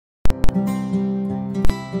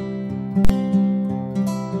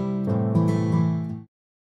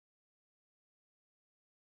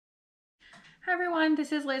everyone,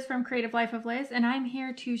 this is Liz from Creative Life of Liz, and I'm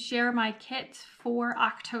here to share my kits for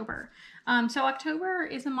October. So October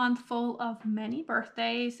is a month full of many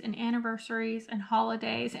birthdays and anniversaries and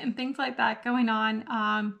holidays and things like that going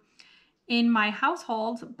on in my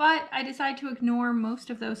household, but I decided to ignore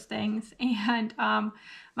most of those things, and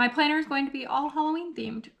my planner is going to be all Halloween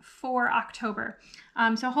themed for October.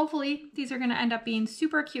 So hopefully these are going to end up being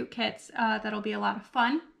super cute kits that'll be a lot of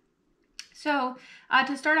fun. So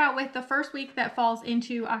to start out with, the first week that falls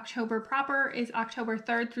into October proper is October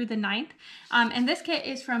 3rd through the 9th. And this kit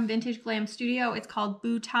is from Vintage Glam Studio. It's called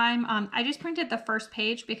Boo Time. I just printed the first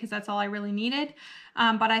page because that's all I really needed.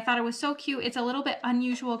 But I thought it was so cute. It's a little bit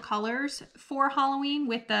unusual colors for Halloween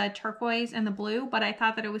with the turquoise and the blue, but I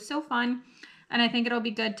thought that it was so fun. And I think it'll be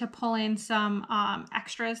good to pull in some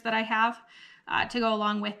extras that I have to go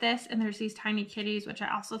along with this. And there's these tiny kitties, which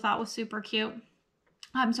I also thought was super cute.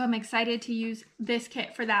 So I'm excited to use this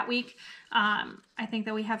kit for that week. I think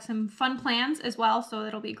that we have some fun plans as well, so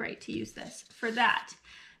it'll be great to use this for that.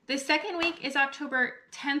 The second week is October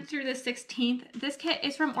 10th through the 16th. This kit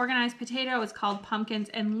is from Organized Potato. It's called Pumpkins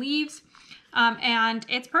and Leaves, and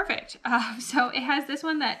it's perfect. So it has this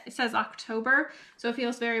one that says October, so it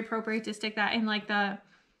feels very appropriate to stick that in like the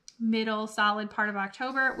middle solid part of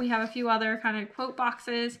October. We have a few other kind of quote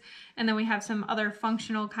boxes, and then we have some other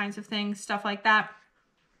functional kinds of things, stuff like that.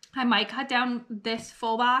 I might cut down this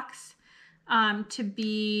full box to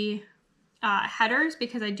be headers,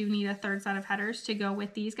 because I do need a third set of headers to go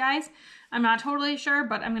with these guys. I'm not totally sure,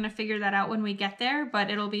 but I'm going to figure that out when we get there,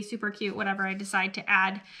 but it'll be super cute whatever I decide to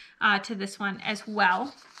add to this one as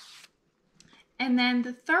well. And then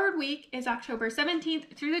the third week is October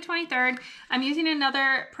 17th through the 23rd. I'm using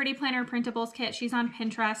another Pretty Planner Printables kit. She's on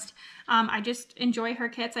Pinterest. I just enjoy her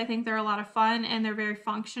kits. I think they're a lot of fun and they're very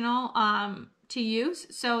functional to use.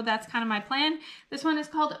 So that's kind of my plan. This one is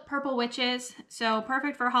called Purple Witches. So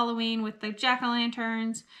perfect for Halloween with the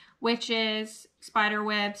jack-o'-lanterns, witches, spider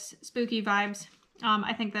webs, spooky vibes.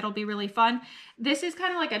 I think that'll be really fun. This is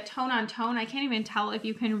kind of like a tone on tone. I can't even tell if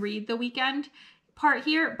you can read the weekend part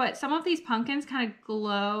here, but some of these pumpkins kind of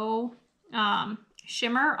glow,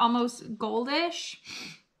 shimmer, almost goldish.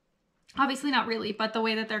 Obviously not really, but the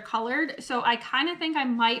way that they're colored. So I kind of think I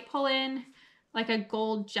might pull in like a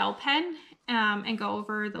gold gel pen and go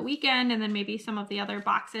over the weekend, and then maybe some of the other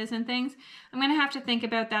boxes and things. I'm going to have to think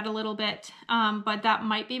about that a little bit, but that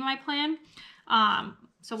might be my plan.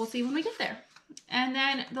 So we'll see when we get there. And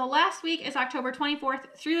then the last week is October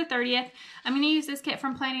 24th through the 30th. I'm going to use this kit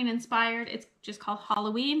from Planning Inspired. It's just called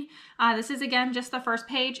Halloween. This is, again, just the first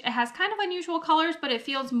page. It has kind of unusual colors, but it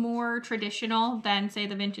feels more traditional than, say,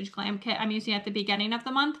 the Vintage Glam kit I'm using at the beginning of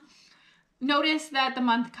the month. Notice that the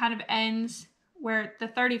month kind of ends where the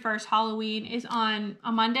 31st, Halloween, is on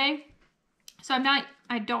a Monday. So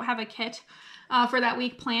I don't have a kit for that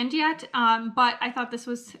week planned yet, but I thought this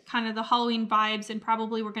was kind of the Halloween vibes, and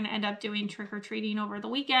probably we're going to end up doing trick-or-treating over the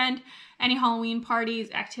weekend. Any Halloween parties,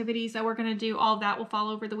 activities that we're going to do, all of that will fall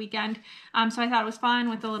over the weekend. So I thought it was fun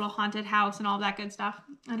with the little haunted house and all that good stuff.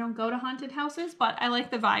 I don't go to haunted houses, but I like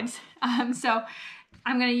the vibes. So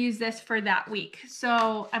I'm going to use this for that week.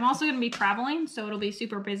 So I'm also going to be traveling, so it'll be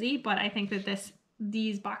super busy, but I think that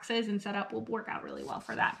these boxes and setup will work out really well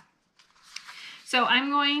for that. So I'm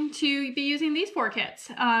going to be using these 4 kits.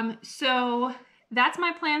 So that's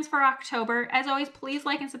my plans for October. As always, please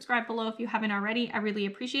like and subscribe below if you haven't already. I really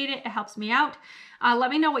appreciate it. It helps me out. Let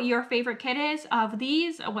me know what your favorite kit is of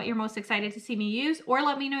these, what you're most excited to see me use, or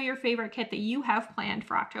let me know your favorite kit that you have planned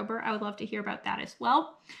for October. I would love to hear about that as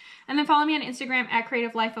well. And then follow me on Instagram at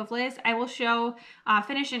Creative Life of Liz. I will show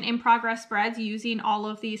finished and in progress spreads using all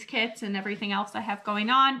of these kits and everything else I have going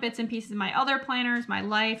on, bits and pieces of my other planners, my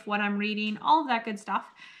life, what I'm reading, all of that good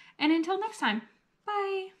stuff. And until next time,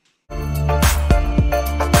 bye.